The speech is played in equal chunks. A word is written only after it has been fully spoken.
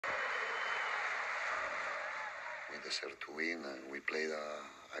We deserve to win. We played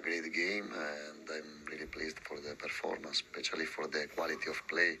a great game, and I'm really pleased for the performance, especially for the quality of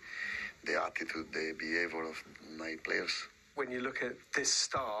play, the attitude, the behavior of my players. When you look at this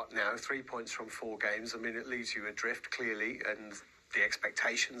start now, 3 points from 4 games, I mean, it leaves you adrift clearly, and the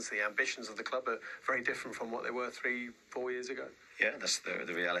expectations, the ambitions of the club are very different from what they were 3-4 years ago. Yeah, that's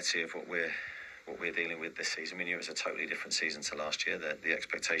the reality of what we're dealing with this season. We knew it was a totally different season to last year. The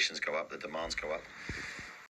expectations go up, the demands go up.